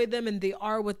enjoy them and they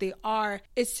are what they are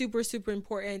is super, super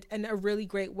important and a really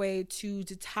great way to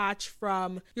detach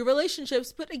from your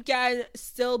relationships. But again,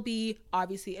 still be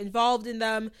obviously involved in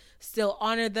them, still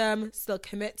honor them, still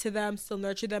commit to them, still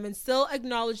nurture them, and still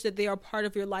acknowledge that they are part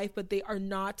of your life, but they are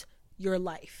not your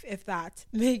life, if that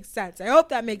makes sense. I hope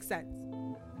that makes sense.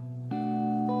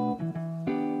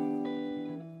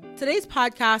 Today's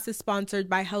podcast is sponsored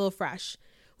by HelloFresh.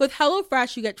 With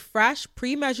HelloFresh, you get fresh,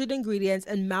 pre-measured ingredients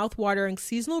and mouth-watering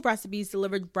seasonal recipes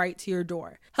delivered right to your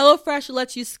door. HelloFresh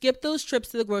lets you skip those trips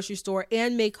to the grocery store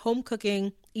and make home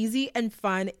cooking easy and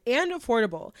fun and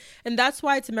affordable. And that's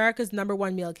why it's America's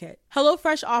 #1 meal kit.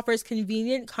 HelloFresh offers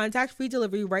convenient, contact-free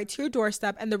delivery right to your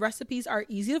doorstep, and the recipes are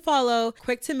easy to follow,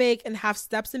 quick to make, and have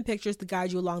steps and pictures to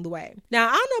guide you along the way. Now,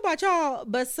 I don't know about y'all,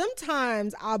 but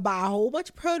sometimes I'll buy a whole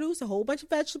bunch of produce, a whole bunch of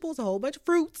vegetables, a whole bunch of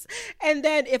fruits, and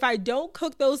then if I don't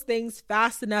cook those things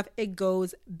fast enough, it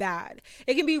goes bad.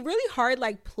 It can be really hard,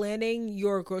 like, planning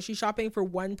your grocery shopping for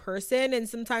one person, and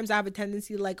sometimes I have a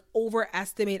tendency to, like,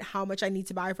 overestimate how much I need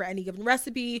to buy for any given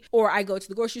recipe, or I go to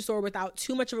the grocery store without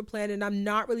too much of a plan and I'm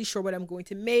not really sure what I'm going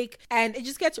to make, and it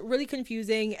just gets really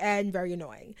confusing and very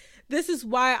annoying. This is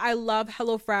why I love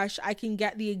HelloFresh. I can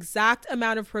get the exact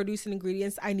amount of produce and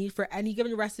ingredients I need for any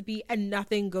given recipe and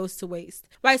nothing goes to waste.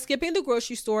 By skipping the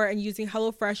grocery store and using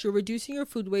HelloFresh, you're reducing your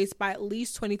food waste by at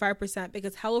least 25%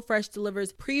 because HelloFresh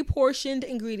delivers pre-portioned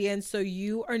ingredients so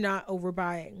you are not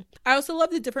overbuying. I also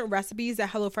love the different recipes that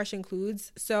HelloFresh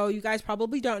includes. So you guys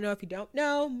probably don't know. If you don't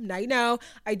know, now you know.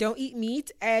 I don't eat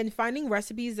meat, and finding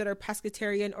recipes that are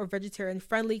pescatarian or vegetarian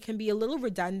friendly can be a little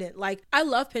redundant. Like, I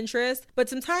love Pinterest, but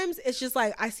sometimes it's just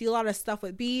like I see a lot of stuff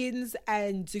with beans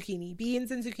and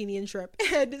zucchini and shrimp.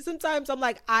 And sometimes I'm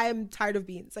like, I'm tired of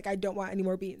beans. Like, I don't want any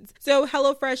more beans. So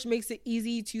HelloFresh makes it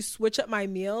easy to switch up my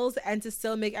meals and to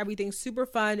still make everything super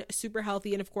fun, super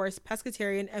healthy, and of course,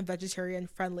 pescatarian and vegetarian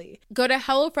friendly. Go to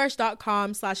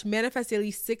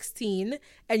HelloFresh.com/ManifestDaily16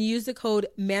 and use the code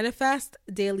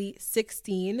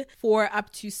ManifestDaily16 for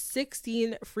up to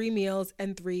 16 free meals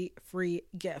and 3 free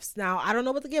gifts. Now, I don't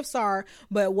know what the gifts are,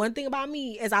 but one thing about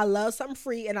me is I love something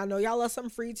free, and I know y'all love something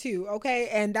free too, okay?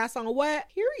 And that's on what?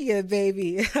 Period,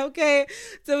 baby, okay?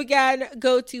 So again,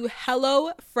 go to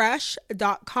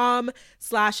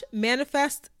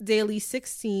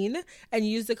HelloFresh.com/ManifestDaily16 and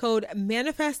use the code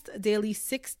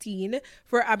ManifestDaily16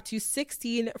 for up to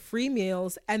 16 free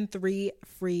meals and 3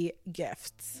 free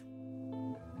gifts.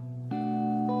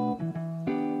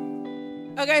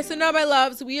 Okay, so now, my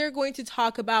loves, we are going to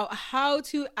talk about how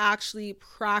to actually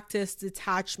practice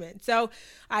detachment. So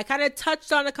I kind of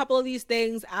touched on a couple of these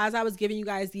things as I was giving you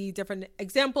guys the different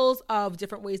examples of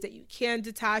different ways that you can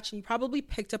detach, and you probably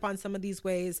picked up on some of these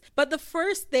ways. But the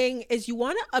first thing is you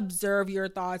want to observe your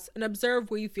thoughts and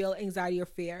observe where you feel anxiety or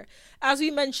fear. As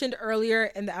we mentioned earlier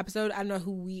in the episode, I don't know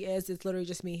who we is, it's literally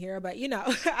just me here, but you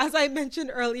know, as I mentioned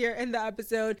earlier in the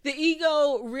episode, the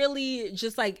ego really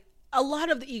just like, a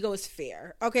lot of the ego is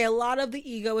fear. Okay, a lot of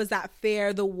the ego is that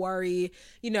fear, the worry,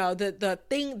 you know, the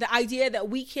thing, the idea that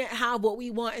we can't have what we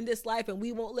want in this life and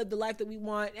we won't live the life that we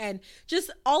want, and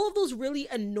just all of those really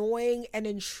annoying and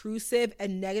intrusive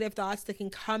and negative thoughts that can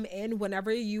come in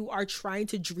whenever you are trying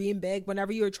to dream big,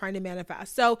 whenever you are trying to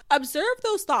manifest. So observe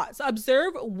those thoughts.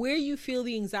 Observe where you feel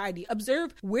the anxiety.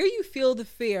 Observe where you feel the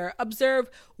fear. Observe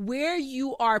where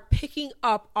you are picking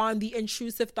up on the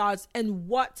intrusive thoughts and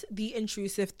what the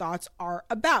intrusive thoughts are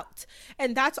about.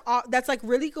 And that's like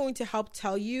really going to help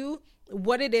tell you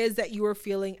what it is that you are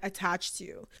feeling attached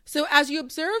to. So as you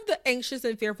observe the anxious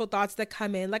and fearful thoughts that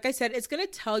come in, like I said, it's going to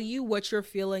tell you what you're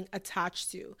feeling attached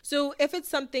to. So if it's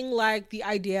something like the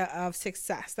idea of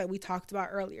success that we talked about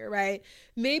earlier, right?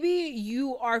 Maybe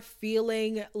you are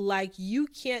feeling like you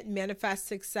can't manifest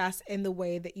success in the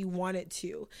way that you want it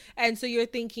to. And so you're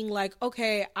thinking like,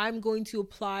 okay, I'm going to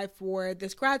apply for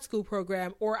this grad school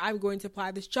program, or I'm going to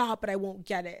apply this job, but I won't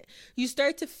get it. You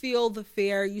start to feel the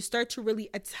fear. You start to really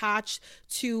attach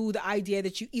to the idea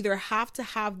that you either have to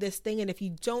have this thing, and if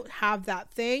you don't have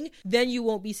that thing, then you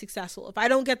won't be successful. If I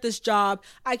don't get this job,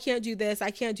 I can't do this,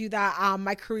 I can't do that,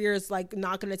 my career is like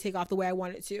not going to take off the way I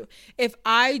want it to. If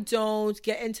I don't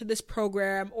get into this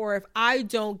program, or if I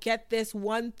don't get this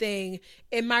one thing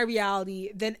in my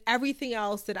reality, then everything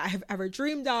else that I have ever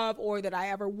dreamed of or that I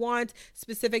ever want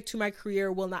specific to my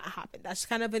career will not happen. That's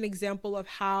kind of an example of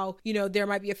how, you know, there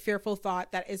might be a fearful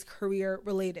thought that is career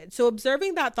related. So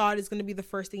observing that thought is going to be the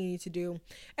first thing you need to do.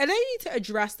 And then you need to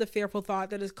address the fearful thought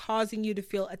that is causing you to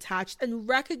feel attached and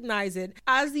recognize it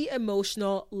as the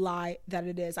emotional lie that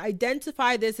it is.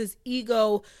 Identify this as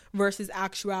ego versus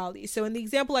actuality. So in the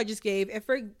example I just gave, if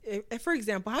for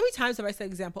example, how many times have I said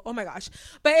example? Oh my gosh.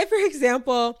 But if, for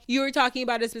example, you were talking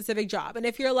about a specific job, and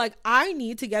if you're like, I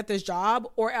need to get this job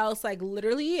or else like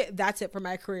literally that's it for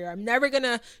my career. I'm never going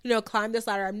to, climb this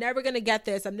ladder. I'm never going to get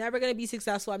this. I'm never going to be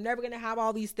successful. I'm never going to have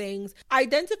all these things.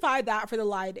 Identify that for the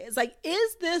lie it is. Like,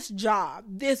 is this job,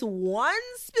 this one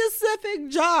specific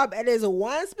job and is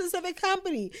one specific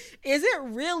company, is it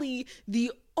really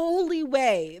the only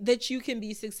way that you can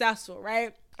be successful,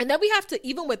 right? And then we have to,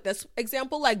 even with this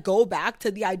example, like go back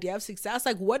to the idea of success.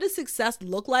 Like, what does success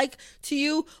look like to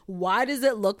you? Why does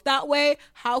it look that way?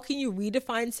 How can you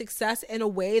redefine success in a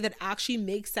way that actually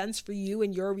makes sense for you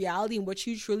and your reality and what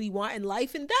you truly want in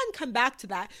life? And then come back to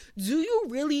that. Do you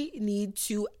really need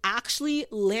to actually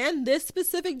land this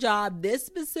specific job, this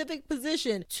specific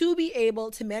position to be able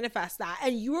to manifest that?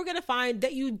 And you are going to find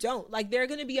that you don't. Like, there are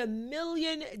going to be a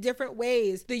million different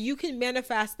ways that you can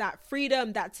manifest that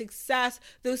freedom, that success,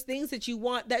 those things that you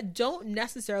want that don't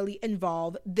necessarily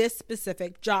involve this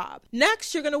specific job.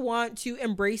 Next, you're going to want to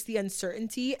embrace the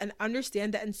uncertainty and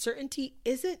understand that uncertainty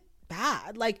isn't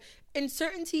bad. Like,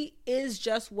 uncertainty is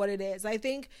just what it is. I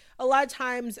think a lot of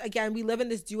times, again, we live in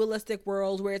this dualistic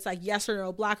world where it's like yes or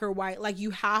no, black or white. Like,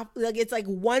 you have, like, it's like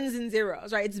ones and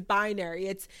zeros, right? It's binary.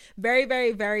 It's very,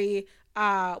 very, very,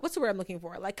 what's the word I'm looking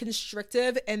for? Like,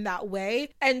 constrictive in that way.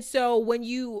 And so when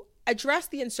you address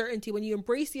the uncertainty, when you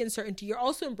embrace the uncertainty, you're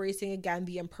also embracing, again,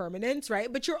 the impermanence,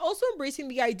 right? But you're also embracing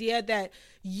the idea that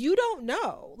you don't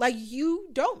know. Like, you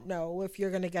don't know if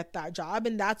you're going to get that job,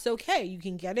 and that's okay. You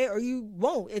can get it or you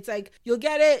won't. It's like, you'll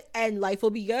get it and life will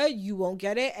be good. You won't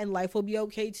get it and life will be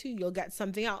okay too. You'll get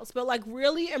something else. But like,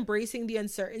 really embracing the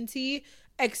uncertainty,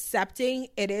 accepting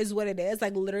it is what it is.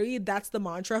 Like, literally, that's the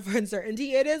mantra for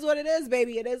uncertainty. It is what it is,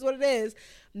 baby. It is what it is.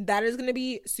 That is going to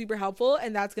be super helpful.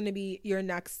 And that's going to be your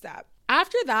next step.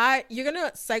 After that, you're going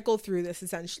to cycle through this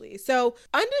essentially. So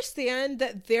understand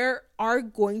that there are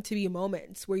going to be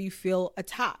moments where you feel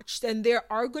attached, and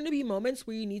there are going to be moments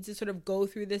where you need to sort of go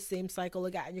through this same cycle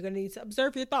again. You're going to need to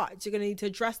observe your thoughts. You're going to need to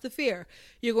address the fear.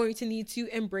 You're going to need to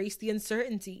embrace the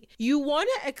uncertainty. You want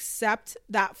to accept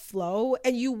that flow,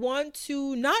 and you want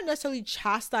to not necessarily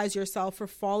chastise yourself for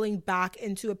falling back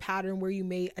into a pattern where you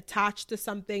may attach to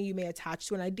something, you may attach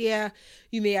to an idea,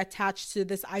 you may attach to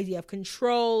this idea of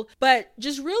control, but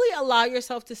just really allow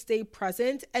yourself to stay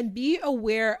present and be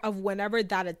aware of whenever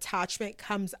that attachment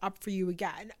comes up for you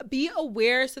again. Be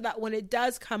aware so that when it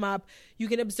does come up, you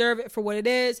can observe it for what it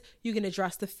is. You can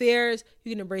address the fears.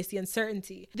 You can embrace the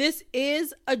uncertainty. This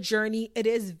is a journey. It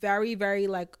is very, very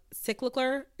like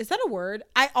cyclical. Is that a word?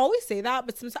 I always say that,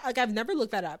 but sometimes like I've never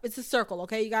looked that up. It's a circle,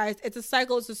 okay, you guys? It's a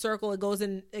cycle. It's a circle. It goes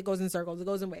in circles. It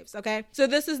goes in waves, okay? So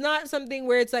this is not something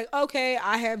where it's like, okay,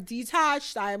 I have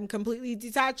detached. I am completely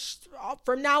detached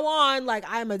from now on. Like,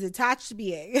 I'm a detached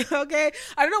being, okay?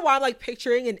 I don't know why I'm like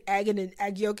picturing an egg and an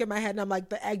egg yolk in my head, and I'm like,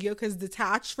 the egg yolk is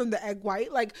detached from the egg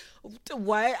white. Like,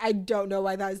 what? I don't know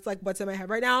why that's like what's in my head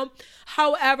right now.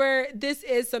 However, this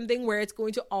is something where it's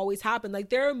going to always happen. Like,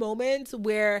 there are moments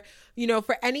where,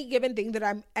 for any given thing that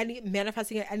I'm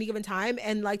manifesting at any given time,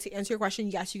 and like, to answer your question,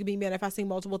 yes, you can be manifesting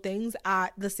multiple things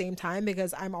at the same time,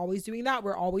 because I'm always doing that.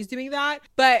 We're always doing that.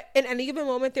 But in any given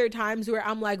moment, there are times where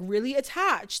I'm like really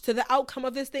attached to the outcome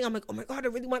of this thing. I'm like, oh my God, I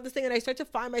really want this thing. And I start to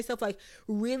find myself like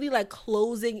really like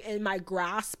closing in my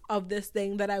grasp of this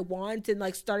thing that I want, and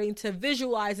like starting to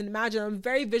visualize and imagine. I'm a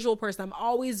very visual person. I'm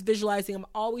always visualizing. I'm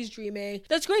always dreaming.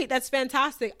 That's great. That's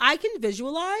fantastic. I can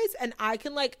visualize and I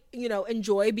can like,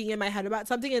 enjoy being in my head about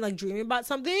something and like dreaming about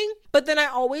something. But then I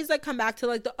always like come back to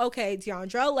like okay,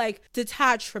 Deandra, like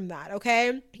detach from that.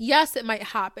 Okay. Yes, it might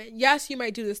happen. Yes, you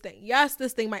might do this thing. Yes,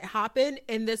 this thing might happen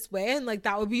in this way. And like,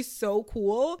 that would be so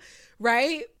cool.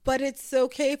 Right? But it's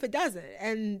okay if it doesn't.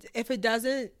 And if it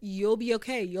doesn't, you'll be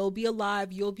okay. You'll be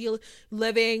alive. You'll be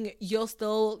living. You'll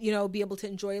still, be able to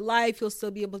enjoy life. You'll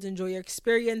still be able to enjoy your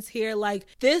experience here. Like,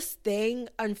 this thing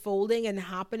unfolding and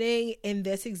happening in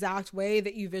this exact way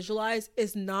that you visualize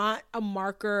is not a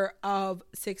marker of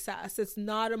success. It's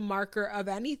not a marker of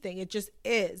anything. It just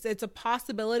is. It's a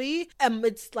possibility. And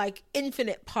it's like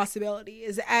infinite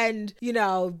possibilities. And,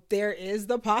 there is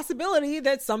the possibility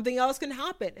that something else can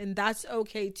happen. And that's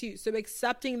okay too. So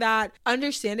accepting that,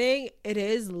 understanding it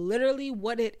is literally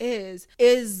what it is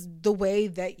the way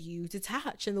that you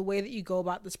detach and the way that you go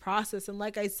about this process. And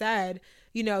like I said,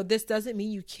 this doesn't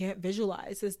mean you can't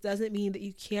visualize. This doesn't mean that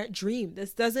you can't dream.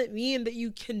 This doesn't mean that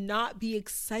you cannot be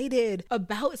excited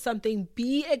about something.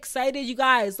 Be excited, you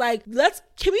guys. Like,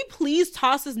 can we please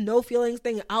toss this no feelings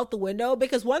thing out the window?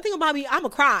 Because one thing about me, I'm gonna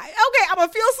cry. Okay, I'm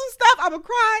gonna feel some stuff. I'm gonna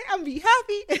cry. I'm gonna be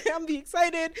happy. I'm gonna be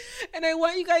excited. And I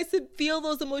want you guys to feel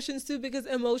those emotions too, because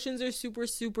emotions are super,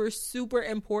 super, super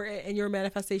important in your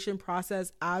manifestation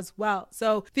process as well.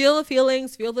 So feel the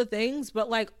feelings, feel the things, but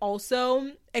like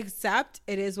also accept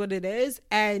it is what it is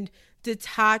and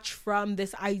detach from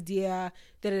this idea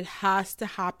that it has to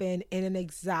happen in an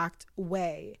exact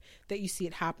way that you see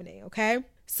it happening. Okay.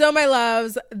 So my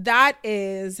loves, that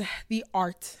is the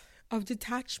art of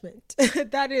detachment.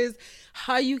 That is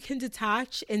how you can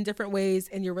detach in different ways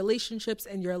in your relationships,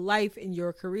 in your life, in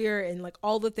your career, and like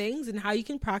all the things, and how you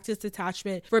can practice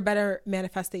detachment for better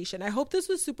manifestation. I hope this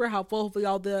was super helpful. Hopefully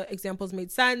all the examples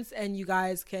made sense and you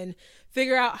guys can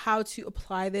figure out how to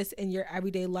apply this in your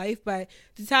everyday life. But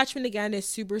detachment, again, is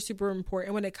super, super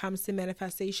important when it comes to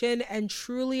manifestation. And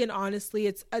truly and honestly,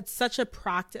 it's such a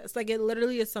practice. Like, it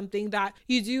literally is something that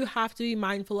you do have to be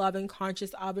mindful of and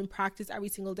conscious of and practice every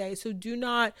single day. So do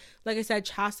not, like I said,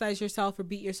 chastise yourself or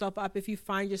beat yourself up if you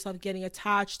find yourself getting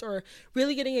attached or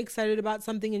really getting excited about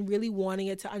something and really wanting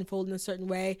it to unfold in a certain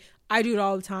way. I do it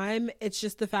all the time. It's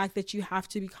just the fact that you have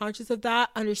to be conscious of that,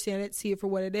 understand it, see it for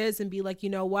what it is, and be like, you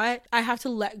know what? I have to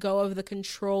let go of the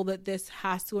control that this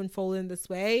has to unfold in this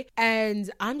way.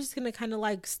 And I'm just going to kind of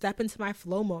like step into my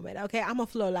flow moment. Okay. I'm going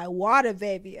to flow like water,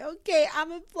 baby. Okay. I'm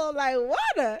going to flow like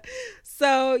water.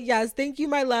 So yes, thank you,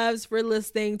 my loves, for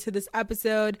listening to this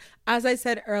episode. As I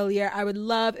said earlier, I would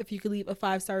love if you could leave a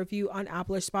 5-star review on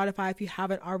Apple or Spotify if you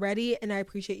haven't already. And I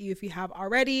appreciate you if you have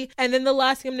already. And then the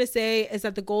last thing I'm going to say is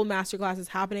that the Gold Masterclass is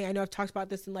happening. I know I've talked about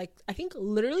this in like, I think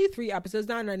literally 3 episodes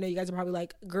now. And I know you guys are probably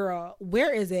like, girl,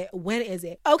 where is it? When is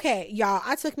it? Okay, y'all,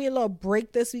 I took me a little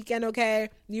break this weekend. Okay.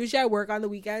 Usually I work on the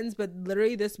weekends, but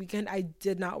literally this weekend I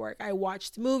did not work. I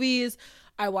watched movies.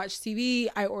 I watched TV,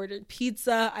 I ordered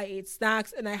pizza, I ate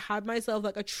snacks, and I had myself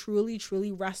like a truly,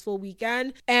 truly restful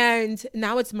weekend. And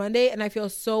now it's Monday and I feel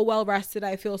so well rested.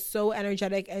 I feel so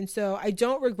energetic. And so I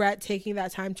don't regret taking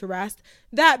that time to rest.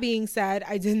 That being said,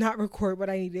 I did not record what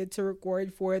I needed to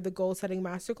record for the goal setting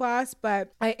masterclass,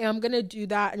 but I am going to do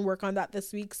that and work on that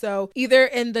this week. So either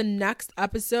in the next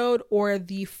episode or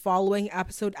the following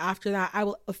episode after that, I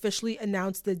will officially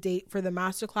announce the date for the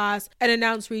masterclass and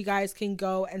announce where you guys can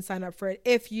go and sign up for it.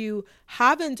 If you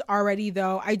haven't already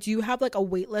though, I do have like a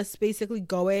wait list basically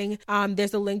going.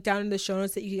 There's a link down in the show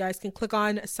notes that you guys can click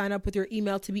on, sign up with your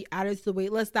email to be added to the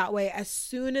wait list. That way, as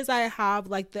soon as I have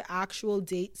like the actual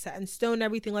date set in stone,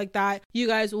 everything like that, you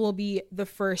guys will be the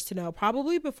first to know,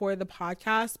 probably before the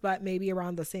podcast, but maybe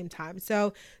around the same time.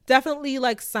 So definitely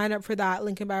like sign up for that.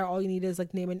 Link in bio. All you need is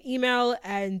like name and email,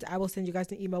 and I will send you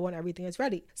guys an email when everything is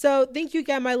ready. So thank you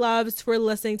again, my loves, for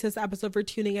listening to this episode, for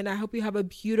tuning in. I hope you have a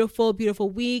beautiful, beautiful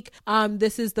week.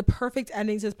 This is the perfect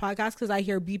ending to this podcast because I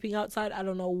hear beeping outside. I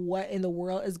don't know what in the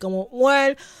world is going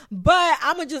on, but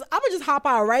I'm gonna just hop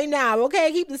out right now.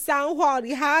 Okay, keep the sound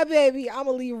quality high, baby. I'm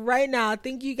gonna leave right now.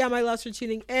 Thank you again, my loves, for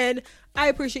tuning in. I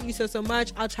appreciate you so, so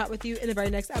much. I'll chat with you in the very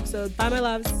next episode. Bye, my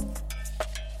loves.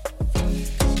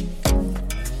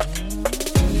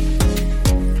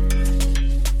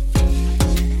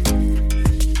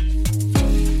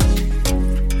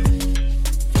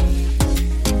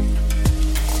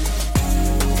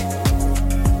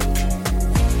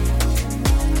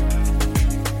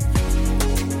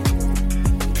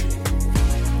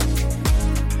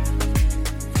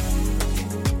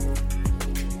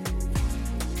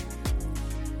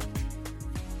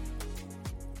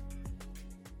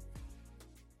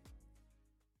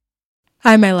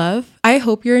 Hi, my love. I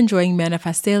hope you're enjoying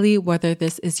Manifest Daily, whether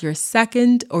this is your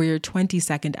second or your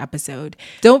 22nd episode.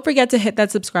 Don't forget to hit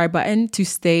that subscribe button to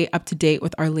stay up to date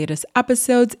with our latest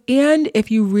episodes. And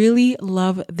if you really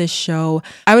love this show,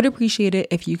 I would appreciate it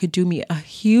if you could do me a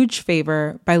huge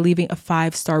favor by leaving a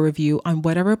 5-star review on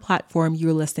whatever platform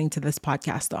you're listening to this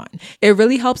podcast on. It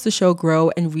really helps the show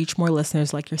grow and reach more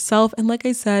listeners like yourself. And like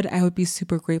I said, I would be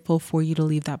super grateful for you to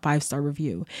leave that 5-star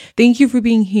review. Thank you for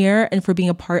being here and for being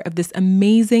a part of this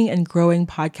amazing and growing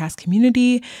podcast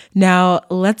community. Now,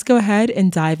 let's go ahead and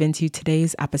dive into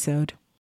today's episode.